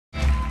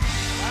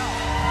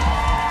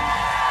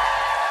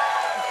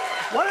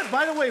What if,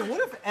 by the way, what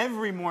if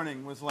every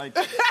morning was like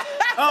that?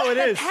 Oh, it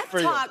is Pep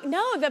for talk. you.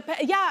 No,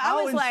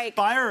 I was like,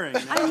 inspiring. I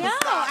know.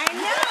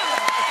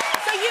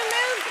 So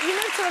you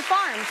moved to the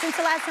farm since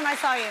the last time I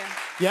saw you.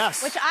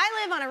 Yes. Which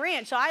I live on a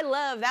ranch, so I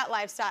love that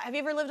lifestyle. Have you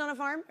ever lived on a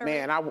farm?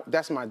 Man,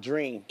 that's my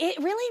dream. It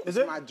really? Is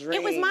it? My dream.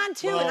 It was mine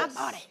too, and I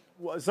bought it.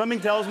 Well, something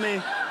tells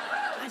me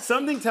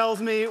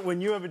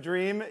when you have a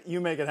dream, you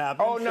make it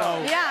happen. Oh, no.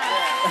 So. Yeah.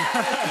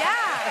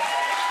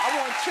 I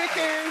want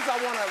chickens.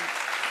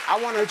 I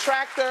want a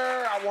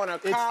tractor. I want a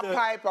cob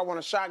pipe. I want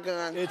a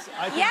shotgun.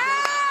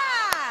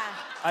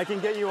 I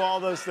can get you all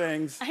those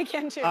things. I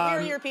can too.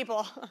 We're your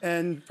people.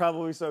 And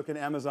probably so can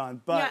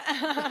Amazon. But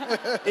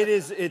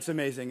it's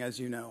amazing, as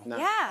you know. No.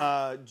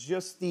 Yeah.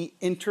 Just the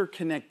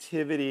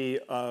interconnectivity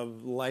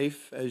of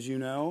life, as you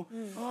know.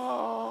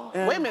 Oh.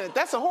 Wait a minute,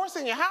 that's a horse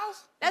in your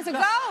house? That's a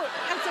goat.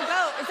 That's a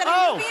goat. Is that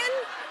a Nubian?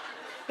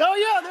 Oh,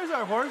 yeah, there's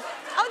our horse.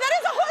 Oh, that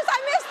is a horse.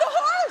 I missed the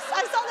horse.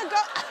 I saw the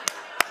goat.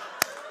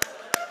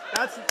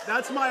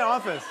 That's my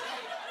office.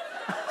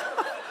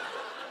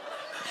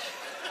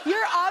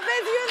 Your office?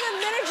 You have a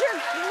miniature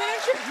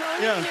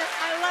phone in here.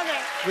 I love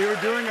it. We were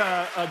doing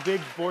a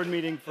big board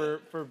meeting for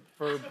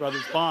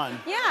Brothers Bond.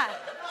 Yeah.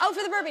 Oh,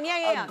 for the bourbon.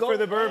 Yeah. For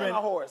the bourbon. And a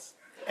horse.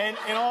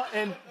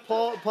 And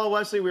Paul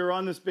Wesley, we were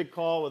on this big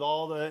call with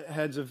all the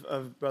heads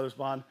of Brothers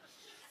Bond.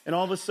 And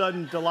all of a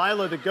sudden,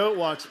 Delilah, the goat,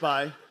 walks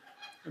by.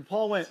 And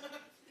Paul went,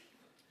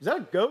 "Is that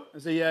a goat?" I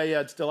said, yeah,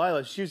 it's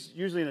Delilah. She's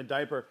usually in a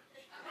diaper.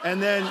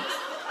 And then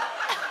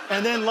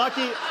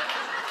Lucky...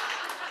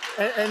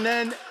 And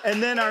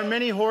then our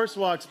mini horse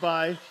walks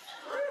by,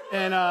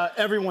 and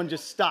everyone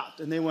just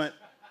stopped, and they went,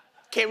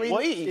 "Can we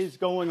What leave? is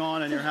going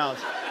on in your house?"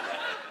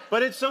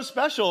 But it's so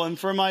special, and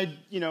for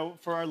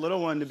for our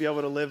little one to be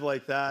able to live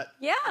like that,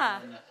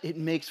 it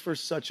makes for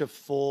such a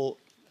full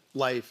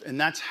life, and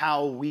that's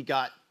how we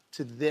got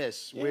to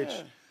this. Yeah, which,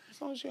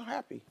 as long as you're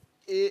happy.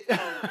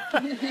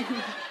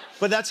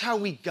 But that's how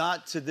we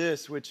got to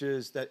this, which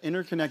is that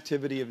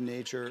interconnectivity of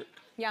nature,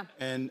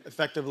 and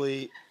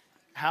effectively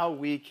how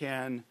we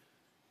can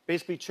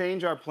basically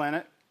change our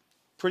planet,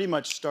 pretty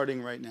much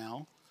starting right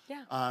now.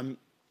 Yeah. I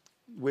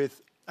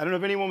don't know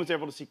if anyone was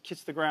able to see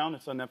Kiss the Ground.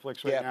 It's on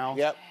Netflix right now.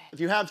 Yep. If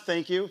you have,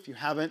 thank you. If you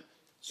haven't,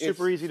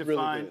 super easy to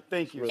really find. Good.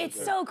 Thank you. Really It's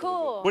good. so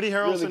cool. Woody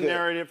Harrelson Really good.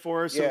 narrated it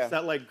for us, so Yeah. it's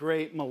that like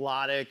great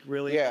melodic,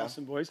 really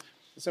awesome voice.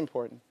 It's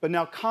important. But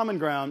now Common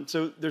Ground,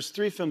 so there's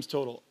 3 films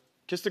total.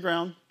 Kiss the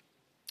Ground,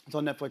 it's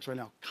on Netflix right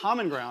now.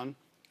 Common Ground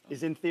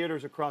is in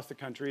theaters across the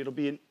country. It'll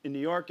be in New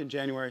York in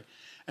January.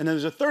 And then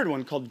there's a third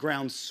one called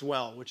Ground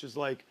Swell, which is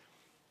like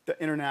the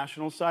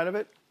international side of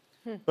it.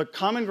 But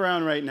Common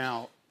Ground right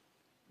now,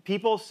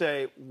 people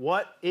say,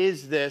 what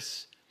is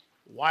this?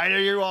 Why are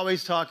you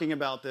always talking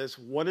about this?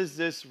 What is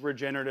this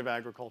regenerative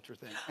agriculture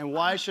thing? And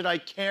why should I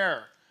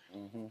care?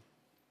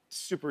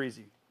 Super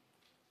easy.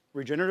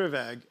 Regenerative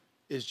ag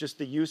is just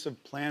the use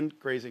of planned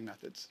grazing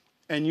methods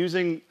and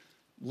using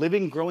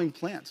living, growing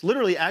plants,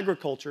 literally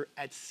agriculture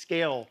at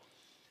scale,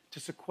 to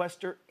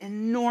sequester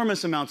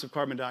enormous amounts of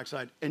carbon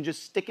dioxide and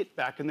just stick it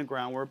back in the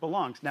ground where it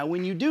belongs. Now,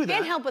 when you do that...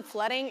 And help with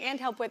flooding, and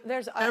help with...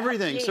 There's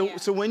everything.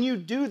 So when you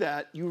do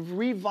that,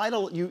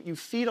 you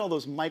feed all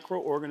those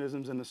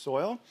microorganisms in the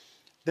soil.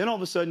 Then all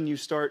of a sudden, you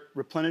start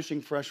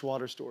replenishing fresh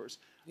water stores.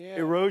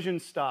 Erosion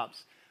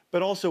stops.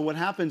 But also what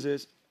happens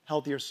is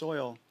healthier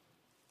soil,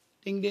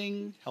 ding,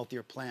 ding,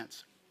 healthier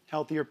plants,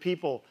 healthier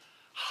people,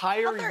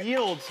 higher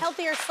yields.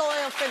 Healthier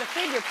soil for the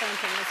food you're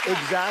planting as well.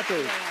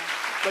 Exactly.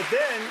 But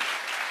then...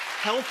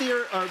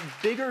 healthier,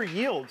 bigger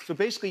yields. So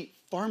basically,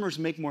 farmers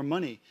make more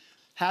money.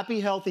 Happy,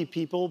 healthy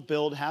people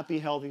build happy,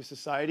 healthy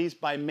societies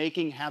by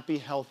making happy,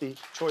 healthy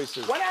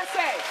choices. What'd I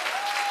say?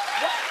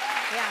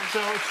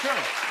 So it's true.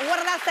 What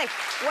did I say?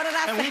 What did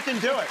I say? And we can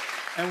do it.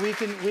 And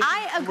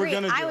I agree. We're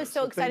gonna do I was it.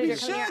 so excited you're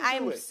coming here. I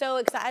am do it. so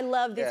excited. I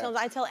love these films.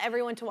 I tell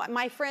everyone to watch.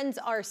 My friends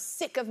are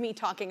sick of me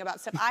talking about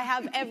stuff. I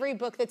have every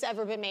book that's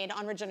ever been made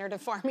on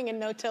regenerative farming and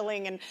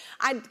no-tilling, and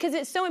because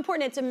it's so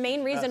important. It's a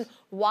main reason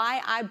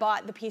why I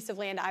bought the piece of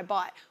land I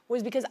bought,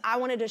 was because I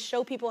wanted to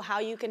show people how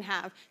you can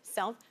have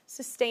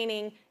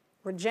self-sustaining,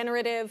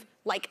 regenerative,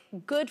 like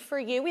good for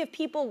you. We have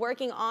people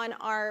working on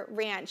our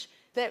ranch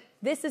that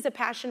this is a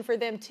passion for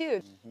them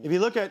too. If you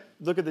look at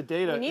the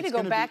data, We need to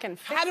go back and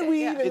fix How do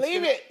we even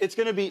leave it? It's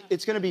going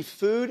to be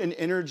food and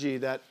energy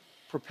that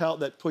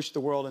push the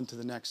world into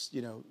the next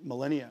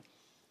millennia.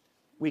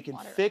 We can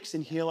fix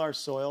and heal our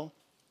soil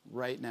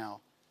right now.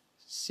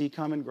 See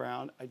Common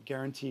Ground. I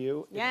guarantee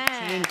you. Yeah.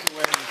 It'll change the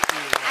way you see the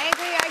world. I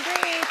agree.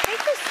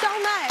 Thank you so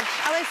much.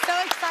 I was so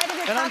excited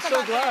to And I'm talk so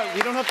about glad this.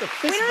 we don't have to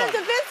fist We don't have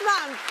bump. to fist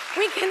bump.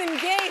 We can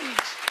engage.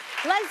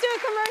 Let's do a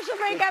commercial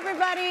break,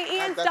 everybody.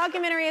 Ian's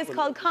documentary is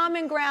called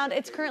Common Ground.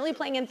 It's currently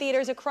playing in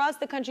theaters across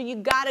the country. You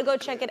gotta go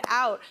check it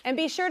out. And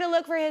be sure to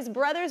look for his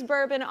brother's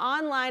bourbon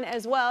online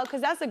as well, because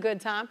that's a good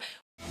time.